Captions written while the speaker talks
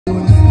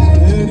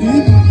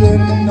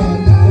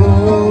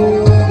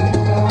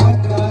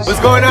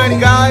What's going on, you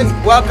guys?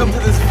 Welcome to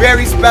this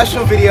very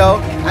special video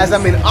as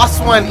I'm in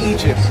Aswan,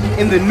 Egypt,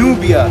 in the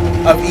Nubia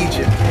of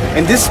Egypt.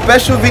 In this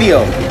special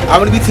video, I'm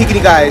going to be taking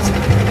you guys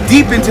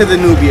deep into the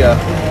Nubia,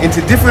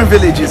 into different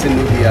villages in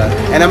Nubia,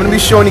 and I'm going to be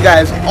showing you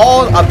guys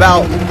all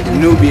about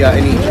Nubia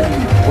in Egypt.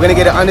 We're going to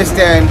get to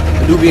understand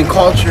the Nubian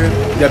culture,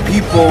 the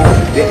people,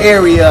 the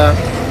area,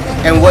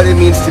 and what it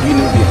means to be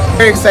Nubian.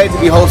 Very excited to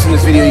be hosting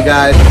this video, you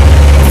guys.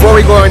 Before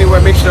we go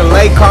anywhere, make sure to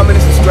like, comment,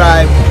 and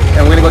subscribe,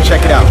 and we're going to go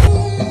check it out.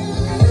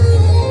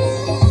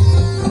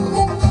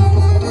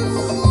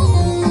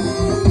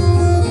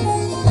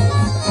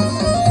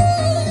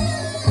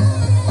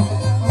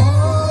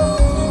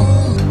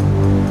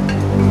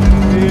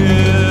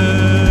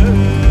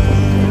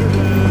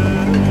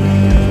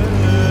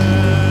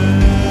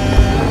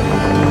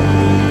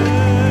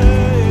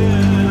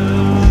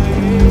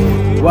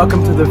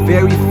 Welcome to the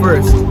very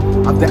first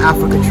of the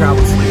Africa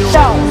Travel Series.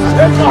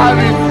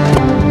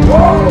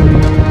 Whoa!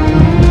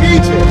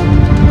 Egypt!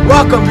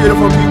 Welcome,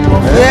 beautiful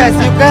people. Yes,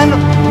 you can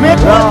make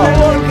what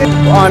you want.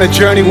 We're on a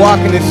journey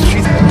walking the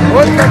streets.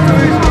 Welcome to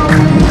Egypt.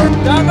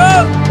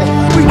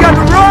 We got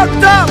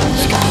rocked up!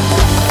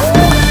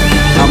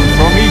 I'm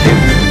from Egypt.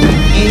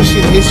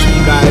 Ancient history,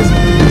 you guys.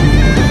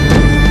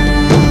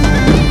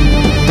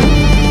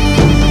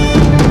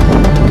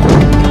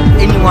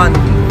 Anyone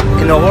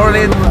in the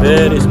world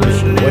very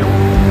special.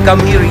 Come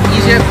here in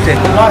Egypt.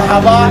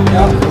 Marhaba.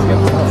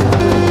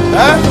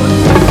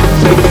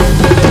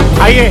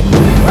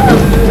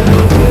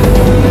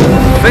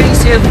 Very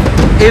safe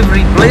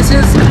every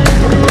places.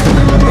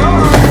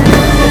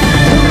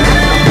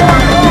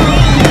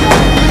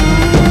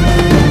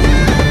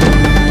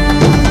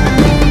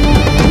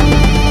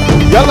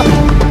 Yalla.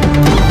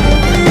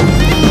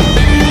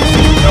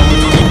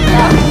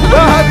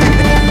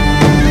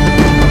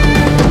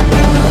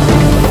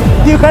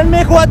 You can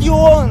make what you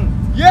want.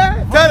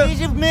 Yeah, tell us.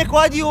 Egypt, make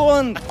what you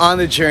want. On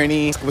the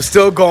journey, we're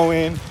still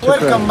going.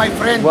 Welcome, my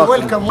friend.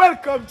 Welcome.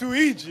 Welcome to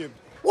Egypt.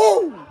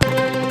 Woo!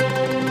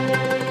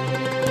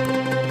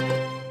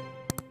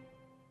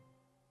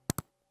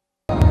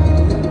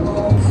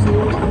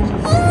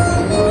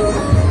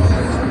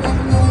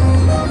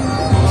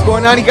 What's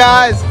going on, you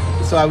guys?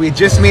 So we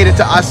just made it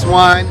to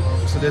Aswan.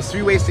 So there's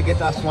 3 ways to get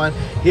to Aswan.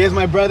 Here's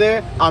my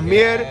brother,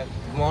 Amir.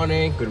 Good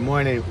morning. Good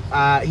morning.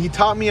 He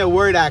taught me a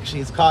word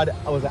actually. It's called,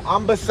 was it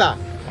Ambasa?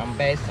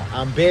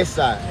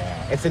 Ambesa.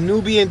 Yeah. It's a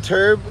Nubian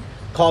term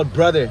called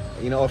brother,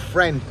 you know, a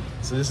friend.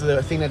 So this is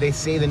the thing that they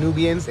say, the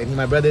Nubians, and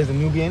my brother is a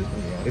Nubian.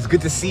 Yeah. It's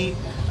good to see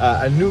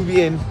a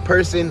Nubian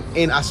person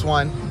in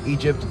Aswan,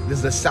 Egypt. This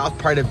is the south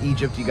part of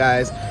Egypt, you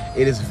guys.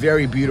 It is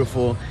very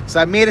beautiful. So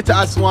I made it to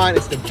Aswan.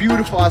 It's the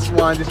beautiful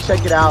Aswan. Just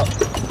check it out.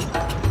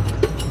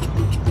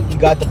 You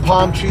got the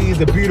palm trees,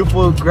 the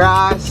beautiful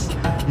grass.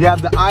 You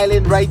have the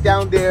island right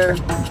down there.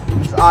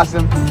 It's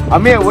awesome.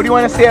 Amir, what do you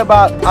want to say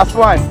about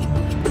Aswan?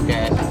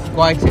 Okay, it's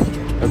quite city.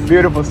 A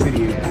beautiful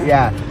city,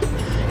 yeah.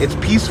 It's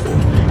peaceful,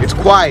 it's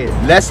quiet,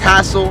 less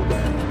hassle.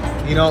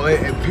 You know,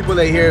 people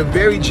that here are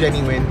very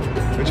genuine,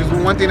 which is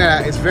one thing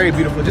that is very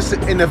beautiful. Just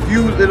in a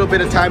few little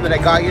bit of time that I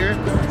got here,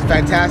 it's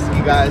fantastic,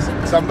 you guys.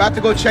 So I'm about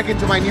to go check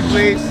into my new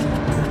place.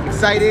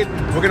 Excited.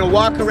 We're gonna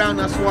walk around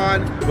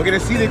Aswan. We're gonna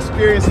see the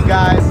experience, you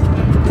guys.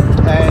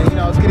 And you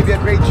know, it's gonna be a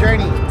great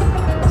journey.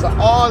 So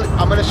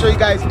I'm gonna show you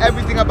guys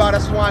everything about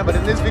Aswan, but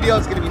in this video,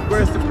 it's gonna be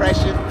first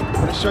impression.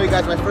 I'm gonna show you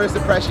guys my first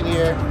impression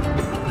here.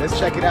 Let's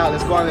check it out.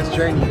 Let's go on this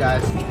journey, you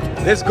guys.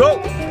 Let's go.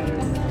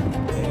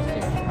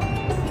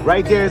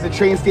 Right there is the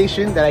train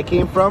station that I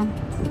came from.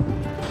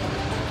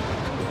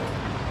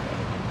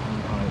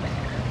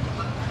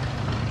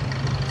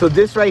 So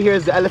this right here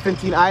is the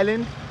Elephantine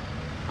Island.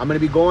 I'm gonna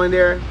be going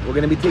there. We're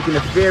gonna be taking the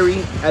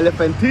ferry,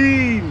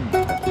 Elephantine.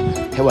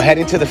 Okay, we're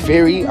heading to the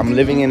ferry. I'm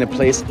living in a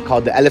place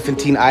called the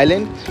Elephantine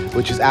Island,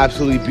 which is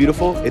absolutely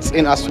beautiful. It's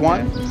in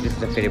Aswan. This is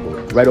the ferry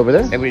boat. Right over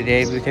there? Every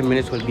day, every 10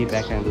 minutes we'll be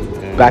back and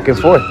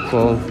forth.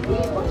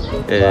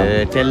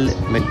 Till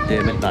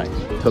midnight.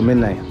 Till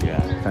midnight.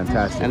 Yeah.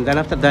 Fantastic. And then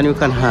after that you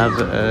can have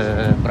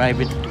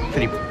private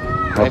trip,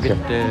 private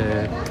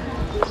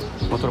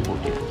motorboat.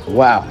 Yeah.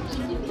 Wow.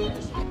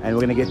 And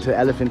we're gonna get to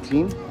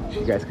Elephantine, which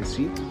you guys can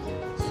see.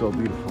 So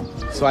beautiful.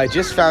 So I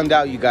just found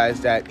out, you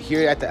guys, that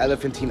here at the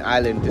Elephantine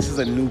Island, this is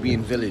a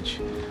Nubian village.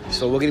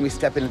 So we're gonna be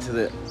stepping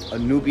into a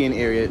Nubian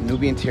area,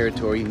 Nubian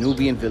territory,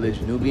 Nubian village,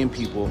 Nubian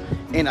people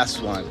in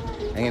Aswan.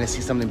 I'm gonna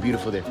see something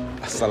beautiful there.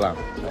 Assalam.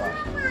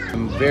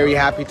 I'm very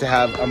happy to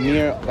have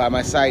Amir by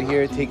my side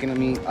here, taking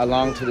me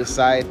along to the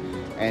side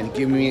and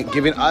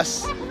giving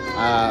us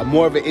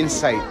more of an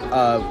insight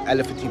of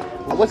Elephantine.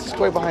 What's the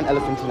story behind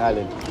Elephantine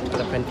Island?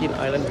 Elephantine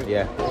Island?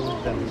 Yeah.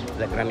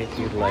 The granite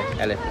is like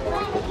elephant.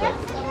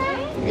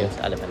 Yes,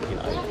 Elephantine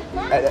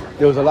Island.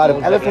 There was a lot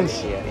of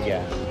elephants.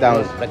 Yeah. That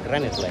was the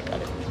granite like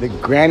elephant. The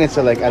granites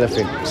are like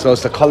elephant, so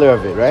it's the color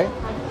of it, right?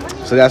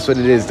 So that's what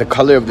it is. The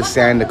color of the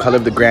sand, the color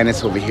of the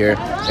granites over here.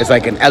 It's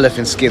like an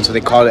elephant skin, so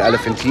they call it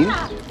Elephantine.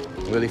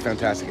 Really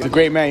fantastic. He's a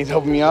great man. He's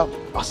helping me out.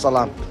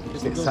 Assalam.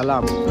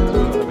 Salam.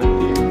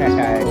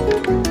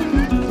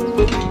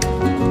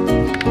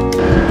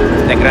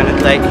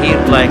 Planet like here,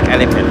 like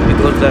elephant,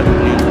 because that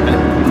means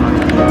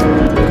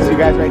elephant. See you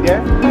guys right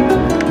there?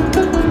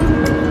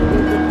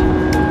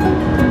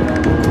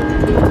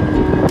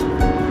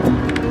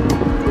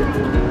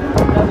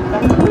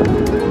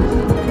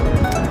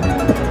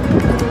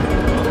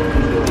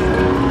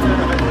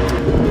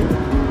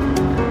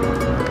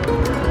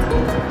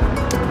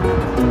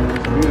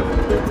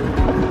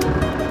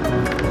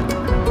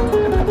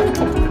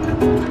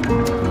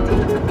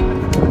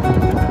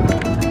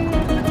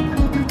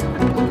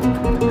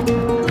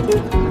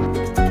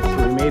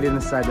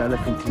 Inside the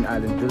Elephantine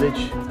Island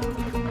village.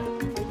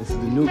 This is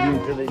the Nubian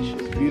village.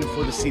 It's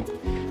beautiful to see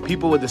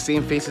people with the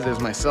same faces as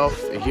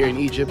myself here in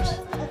Egypt.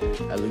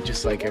 I look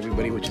just like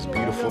everybody, which is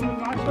beautiful. We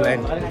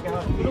blend.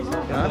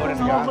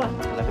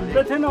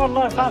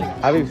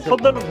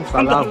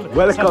 Salam.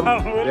 Welcome.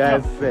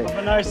 Yes. Have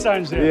a nice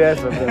time, sir. Yes.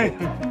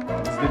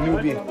 It's the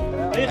Nubian.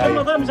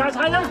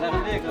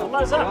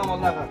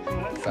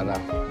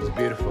 Salam. It's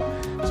beautiful.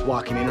 Just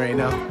walking in right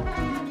now.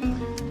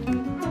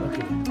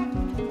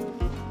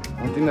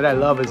 One thing that I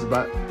love is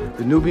about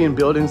the Nubian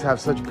buildings have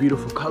such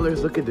beautiful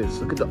colors. Look at this.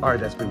 Look at the art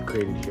that's been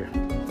created here.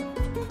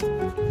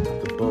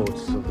 The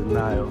boats of the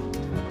Nile,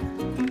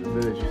 the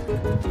villages.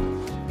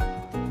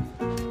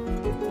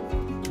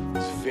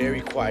 It's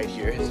very quiet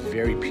here. It's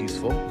very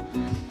peaceful.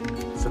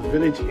 It's a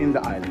village in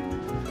the island.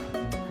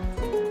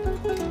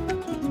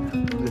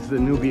 This is the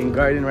Nubian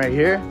garden right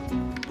here.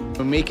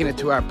 We're making it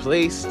to our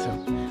place, to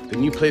the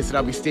new place that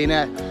I'll be staying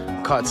at,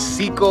 called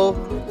Seko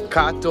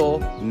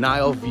Kato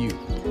Nile View.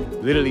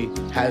 Literally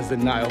has the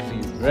Nile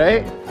view,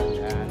 right?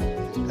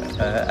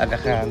 Aga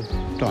Khan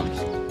tombs.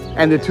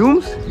 And the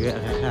tombs? Yeah,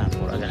 Aga Khan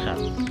or Aga Khan.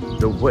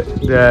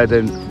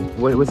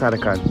 What's Aga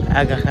Khan?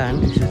 Aga Khan,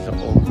 this is the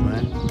old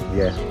man.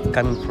 Yeah.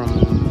 Coming from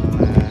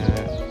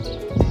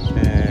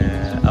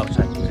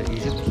outside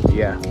Egypt.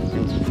 Yeah.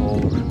 For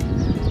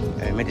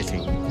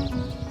medicine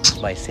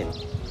by sin.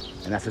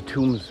 And that's the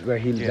tombs where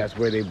he. Yeah. That's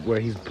where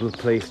he's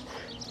placed.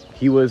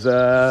 He was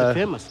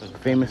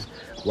famous.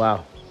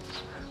 Wow.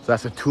 So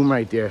that's a tomb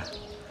right there.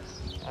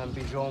 And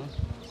Bijom.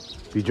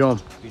 Bijom.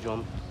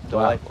 Bijom, the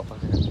wife of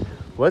Aga Khan.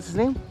 What's his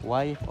name?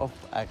 Wife of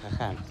Aga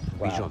Khan.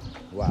 Wow. Bijom.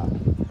 Wow.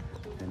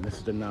 And this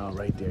is the Nile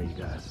right there, you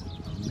guys.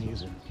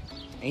 Amazing.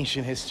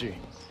 Ancient history.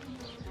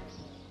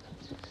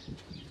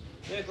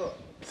 Seko.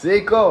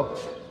 Seko.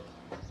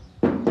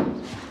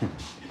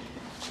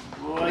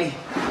 Boy.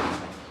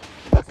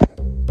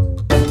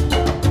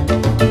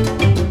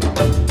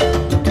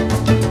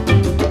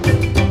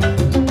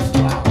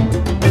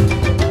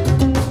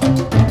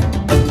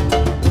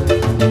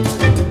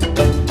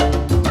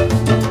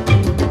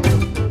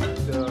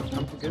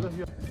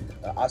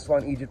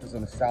 Aswan, Egypt is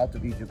on the south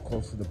of Egypt,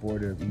 close to the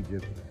border of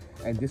Egypt.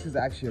 And this is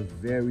actually a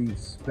very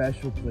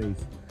special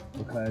place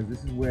because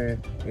this is where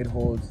it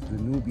holds the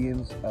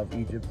Nubians of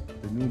Egypt,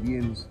 the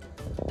Nubians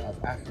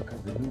of Africa,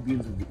 the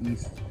Nubians of the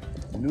East.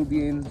 The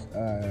Nubians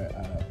are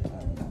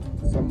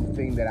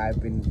something that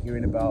I've been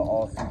hearing about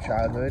all through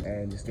childhood,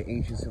 and it's the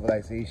ancient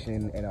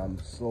civilization, and I'm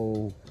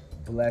so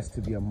blessed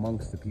to be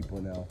amongst the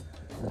people now.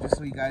 So just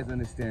so you guys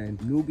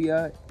understand,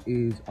 Nubia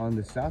is on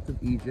the south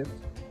of Egypt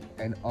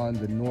and on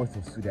the north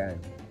of Sudan.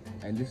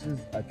 And this is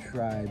a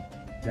tribe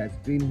that's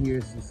been here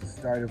since the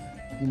start of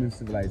human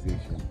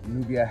civilization.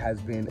 Nubia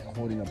has been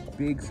holding a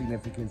big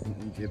significance in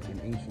Egypt,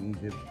 in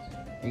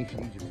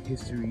ancient Egypt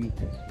history,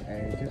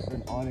 and it's just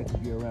an honor to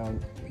be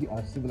around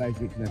a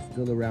civilization that's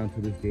still around to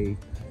this day.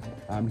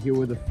 I'm here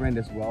with a friend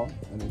as well,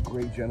 and a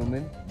great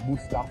gentleman,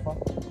 Mustafa.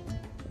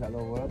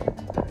 Hello, world.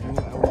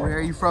 Where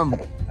are you from?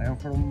 I am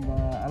from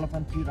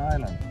Elephantine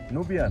Island,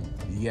 Nubian.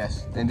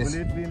 Yes.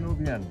 Completely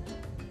Nubian.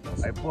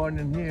 I born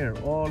in here.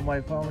 All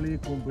my family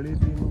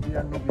completely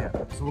Nubian.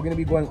 So we're gonna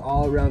be going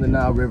all around the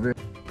Nile River.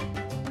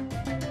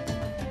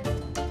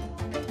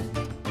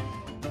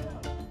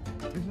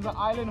 This is the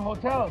Island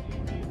Hotel.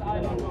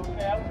 Island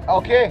Hotel.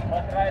 Okay.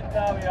 But right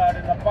now we are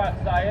in the back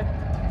side.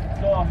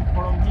 So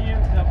from here,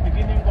 the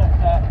beginning of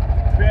the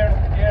bear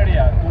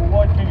area to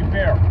watching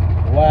bear.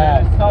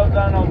 Wow. There is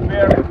thousands of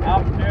bear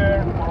up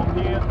there from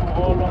here to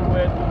all the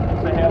way to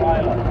the Sahel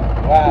Island.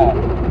 Wow.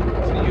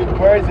 So you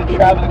birds are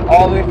traveling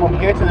all the way from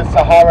here to the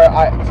Sahara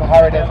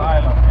Desert.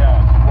 Island, yeah.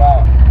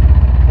 Wow.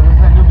 So this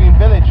is a Nubian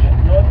village.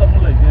 It's not a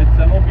village, it's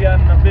a Nubian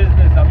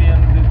business. I mean,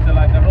 it's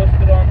like a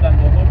restaurant and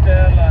a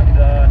hotel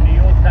and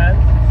new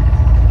tents.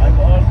 And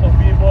also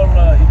people,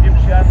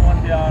 Egyptian, when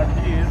they are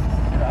here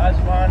in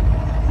Aswan,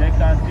 they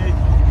can teach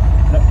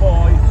the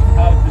boy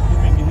how to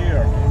swimming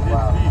here in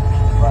this beach.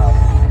 Wow.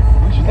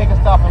 We should take a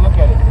stop and look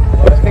at it.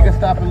 Let's take a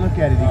stop and look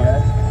at it, you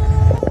guys.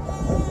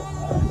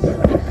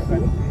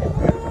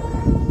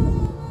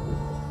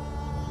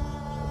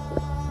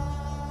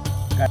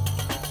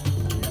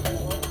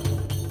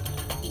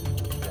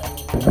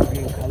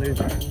 Green colors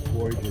are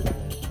gorgeous,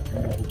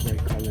 beautiful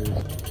bright colors.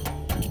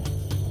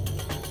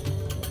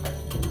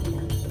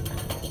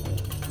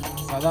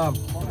 Salam.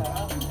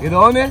 You the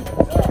owner?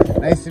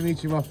 Nice to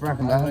meet you, my friend.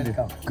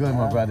 Good,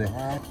 my brother.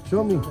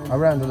 Show me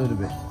around a little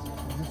bit.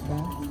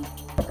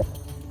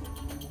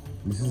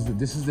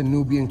 This is the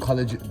Nubian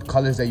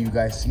colors that you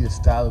guys see, the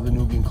style of the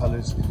Nubian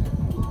colors.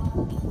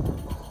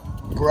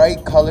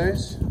 Bright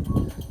colors,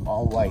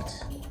 all white.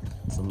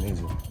 It's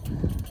amazing.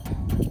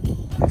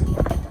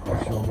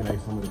 I'll show you guys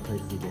some of the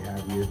places they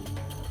have here.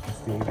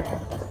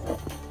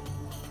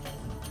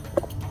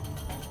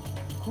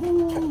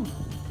 Ooh.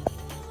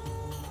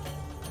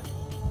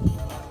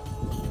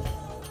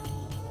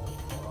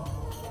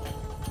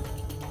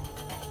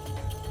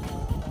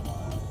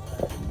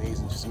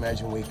 Amazing. Just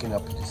imagine waking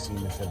up and just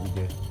seeing this every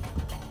day.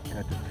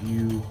 Got the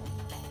view.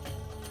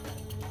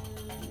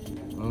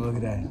 Oh, look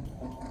at that.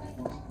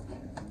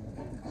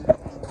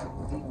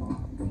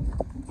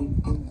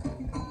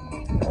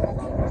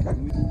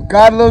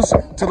 Carlos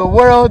to the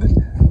world,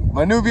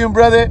 my Nubian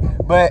brother,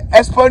 but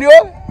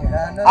Espanol?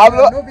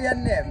 Hablo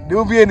Nubian name.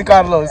 Nubian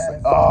Carlos.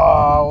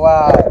 Oh,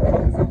 wow.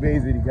 It's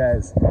amazing, you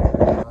guys.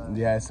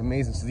 Yeah, it's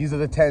amazing. So these are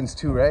the tents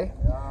too, right?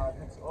 Yeah,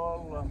 it's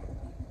all...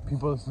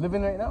 People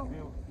living right now?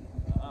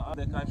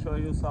 They can show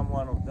you some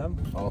one of them.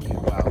 Okay,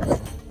 wow.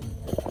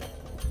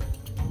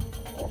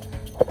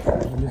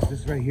 And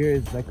this right here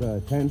is like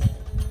a tent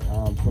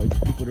for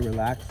people to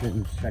relax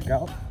and check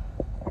out.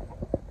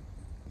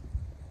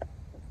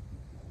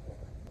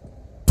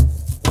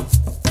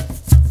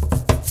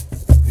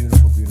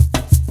 Beautiful,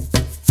 beautiful.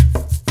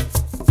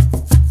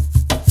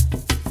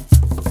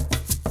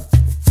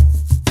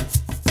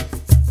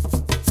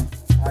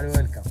 Are you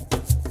welcome,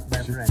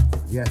 my friend?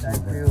 Yes,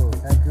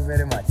 Thank you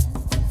very much.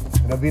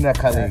 Rabina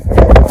Kali.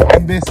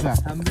 Ambessa.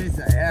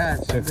 Ambessa, yes.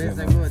 Shukran, Ambessa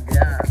man. good,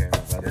 yeah. Okay, my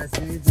brother. Nice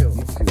to meet you.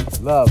 You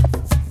too. Love.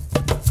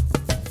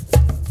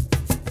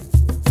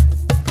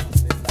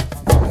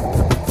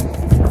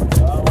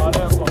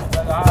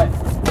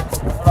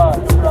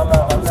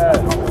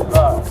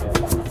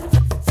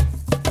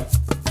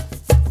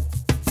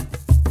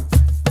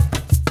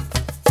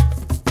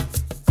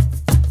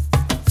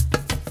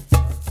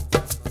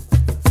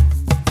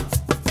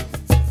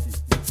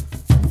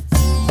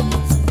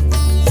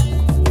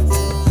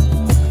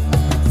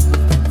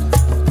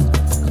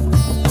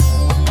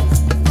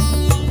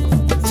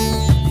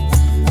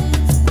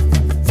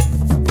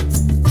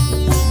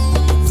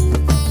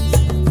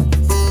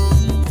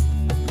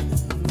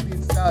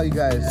 You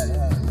guys,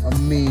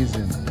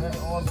 amazing,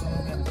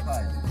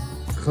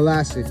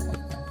 classic.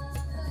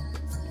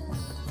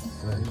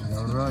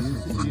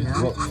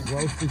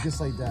 Roasted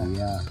just like that.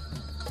 Yeah.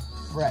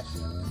 Fresh.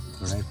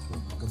 Correct.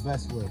 The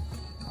best way.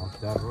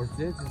 After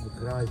roasted, the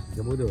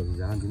jamudo is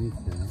underneath.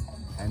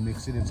 And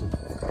mix it into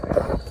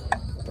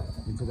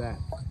that.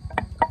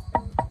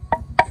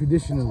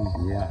 Traditionally.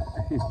 Yeah.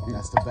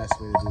 That's the best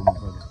way to do it, my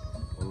brother.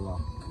 Allah.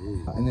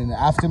 And then the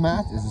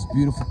aftermath is this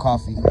beautiful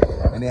coffee,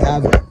 and they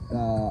have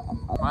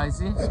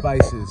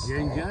spices.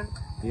 Ginger,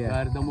 Yeah.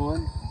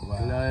 cardamom,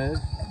 cloves,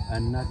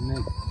 and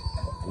nutmeg.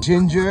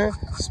 Ginger,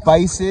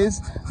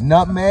 spices,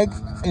 nutmeg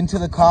into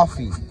the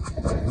coffee.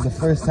 It's the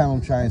first time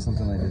I'm trying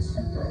something like this.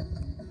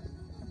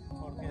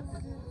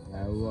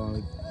 I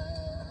want.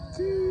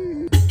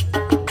 Cheers.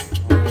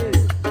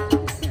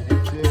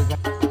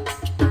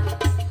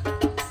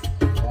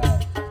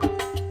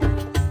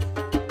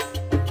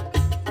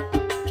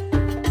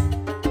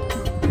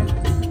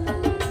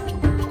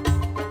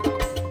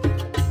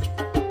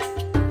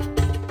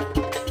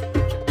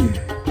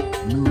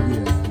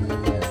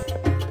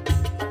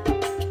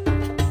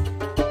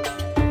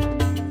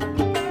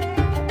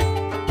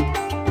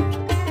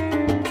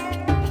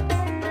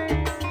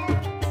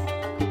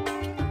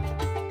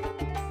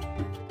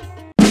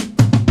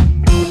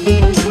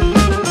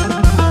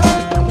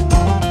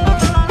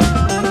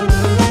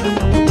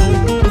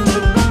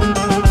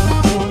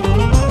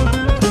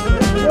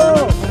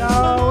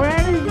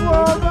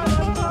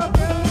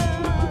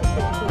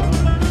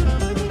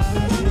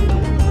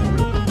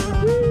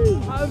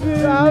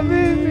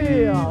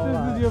 Nubia,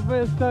 yeah. This is your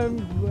first time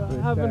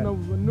having a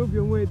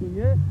Nubian wedding,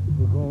 yeah?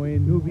 We're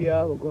going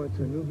Nubia. We're going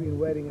to a Nubian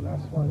wedding in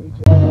Aswan,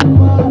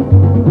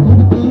 Egypt.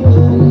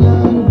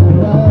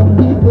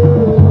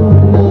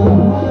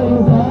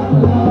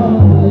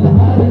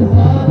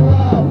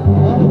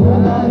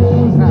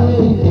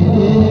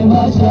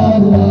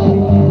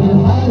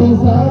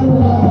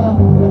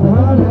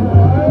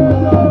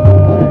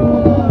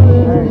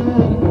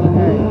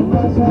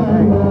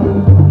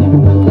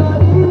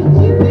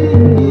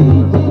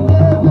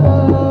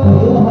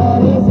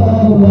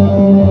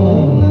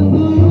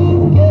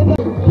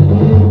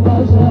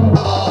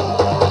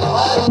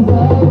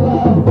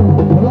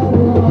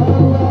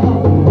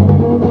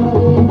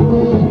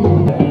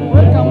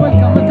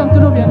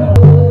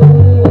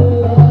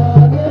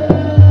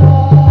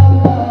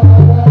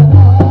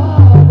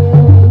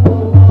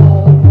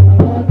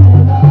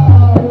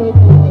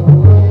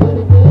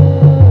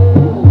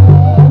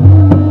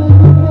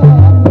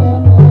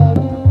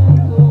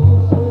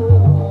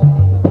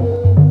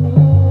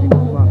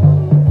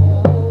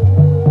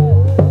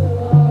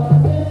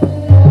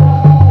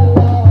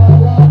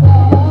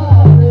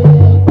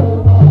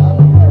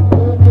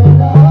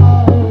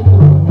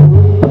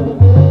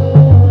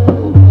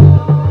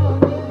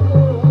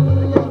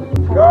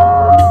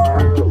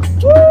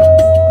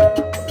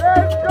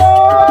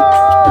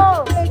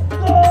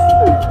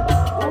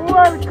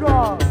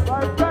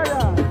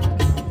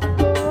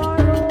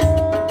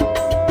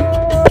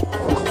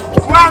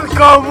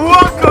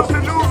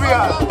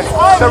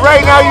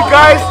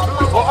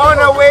 guys, we're on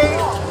our way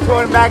to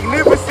a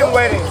magnificent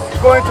wedding.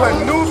 Going to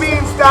a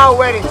Nubian style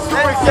wedding.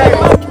 Super excited.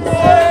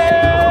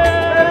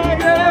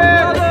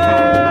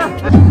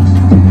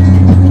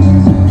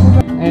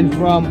 And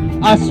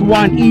from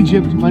Aswan,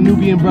 Egypt, my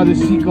Nubian brother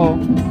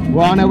Seko,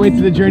 we're on our way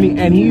to the journey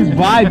and he's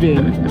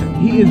vibing.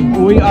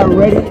 We are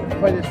ready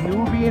for this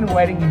Nubian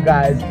wedding, you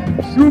guys.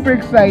 Super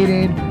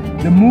excited.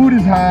 The mood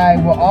is high.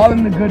 We're all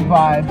in the good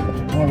vibe.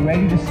 We're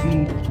ready to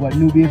see what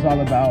Nubia is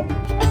all about.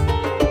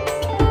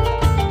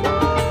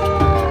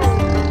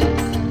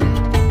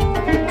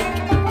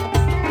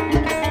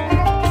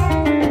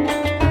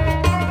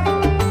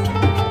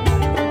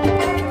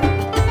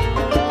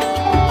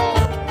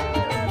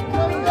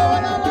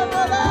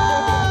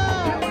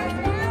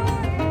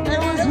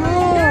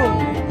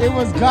 It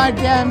was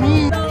goddamn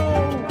me.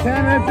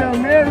 Canada to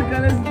America,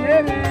 let's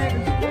get it.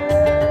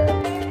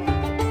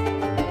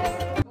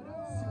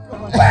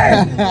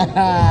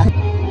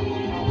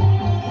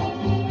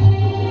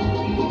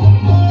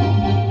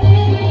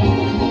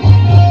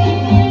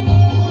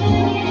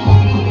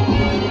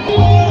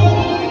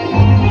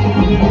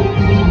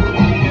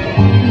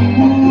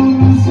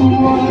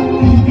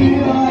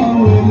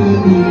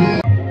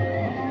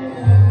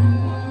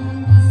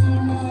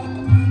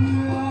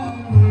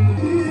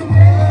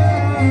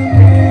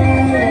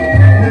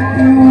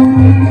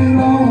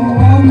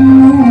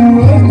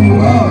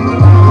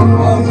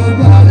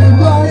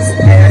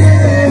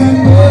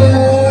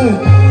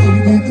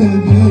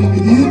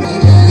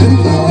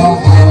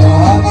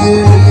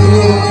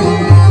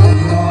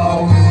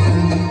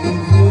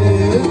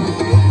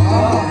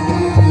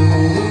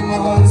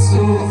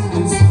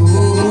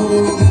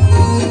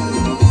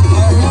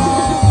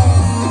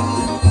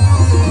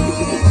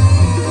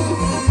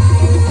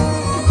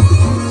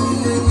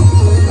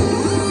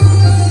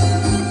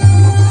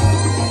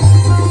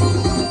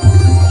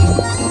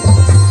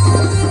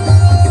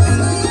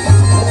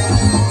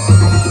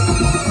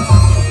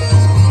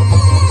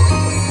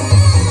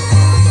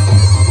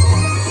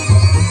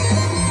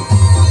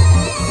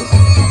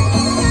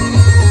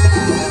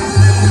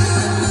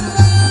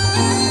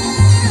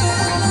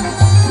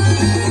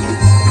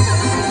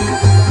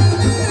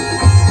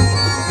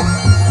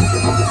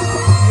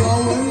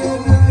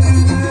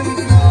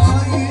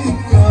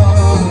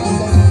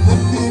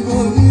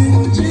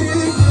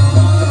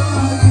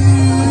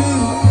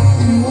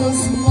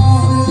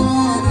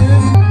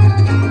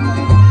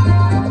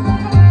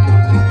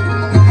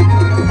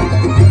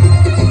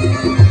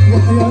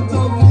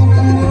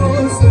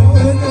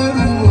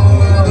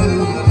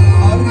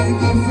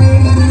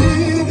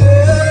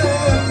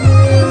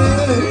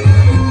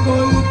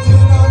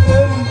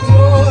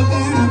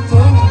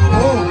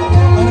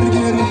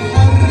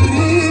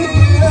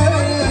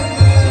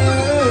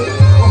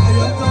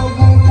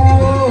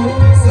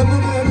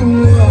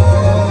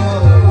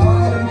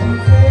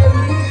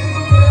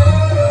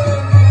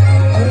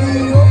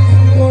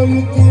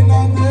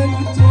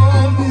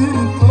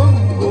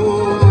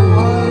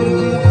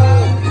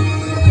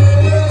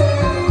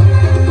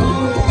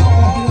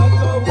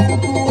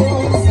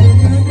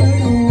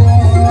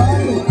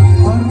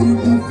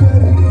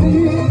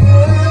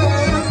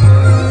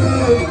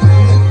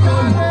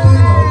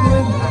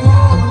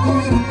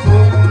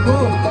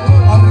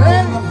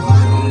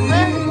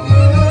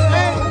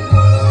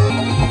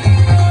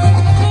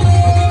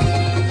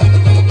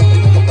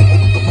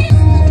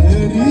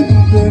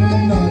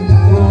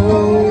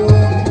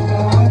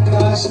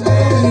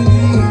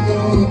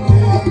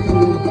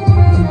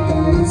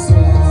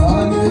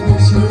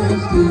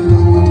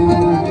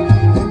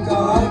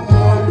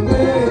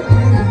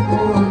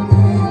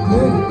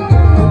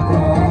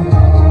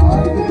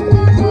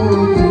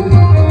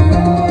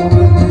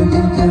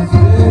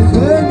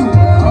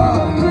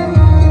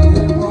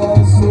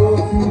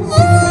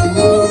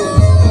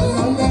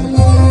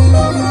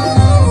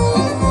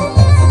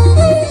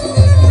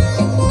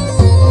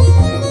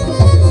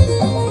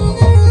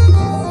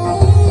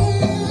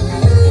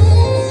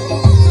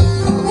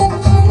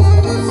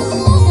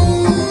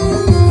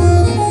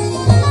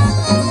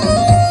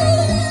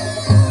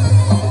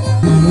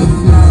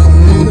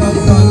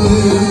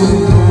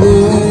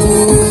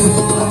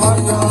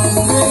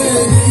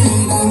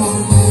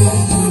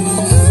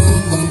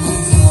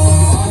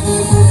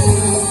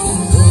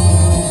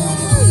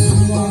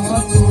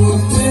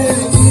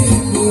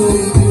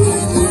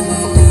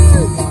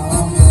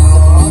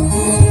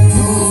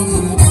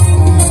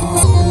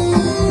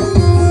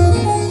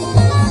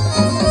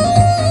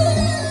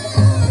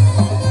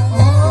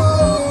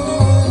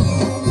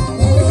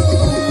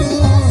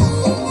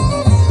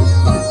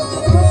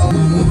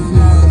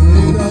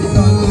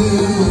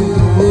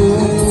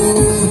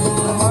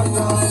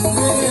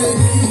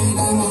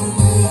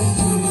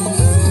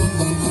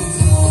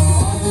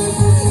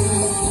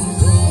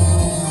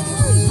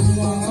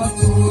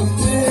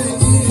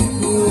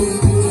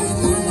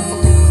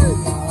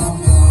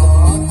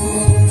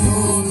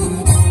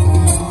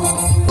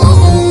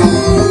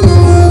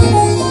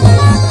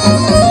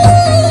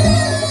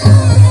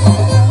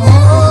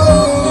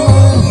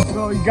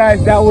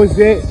 Guys, that was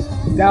it.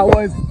 That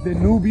was the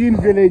Nubian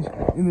village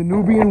in the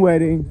Nubian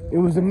wedding. It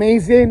was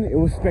amazing. It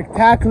was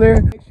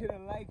spectacular. Make sure to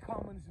like,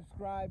 comment, and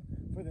subscribe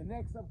for the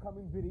next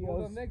upcoming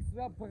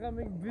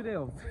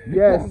videos.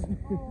 Yes.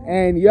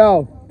 And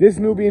yo, this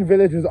Nubian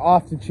village was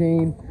off the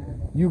chain.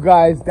 You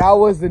guys, that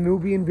was the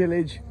Nubian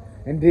village.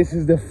 And this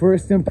is the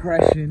first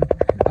impression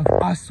of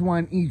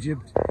Aswan,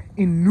 Egypt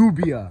in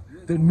Nubia,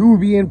 the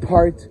Nubian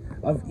part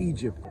of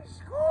Egypt.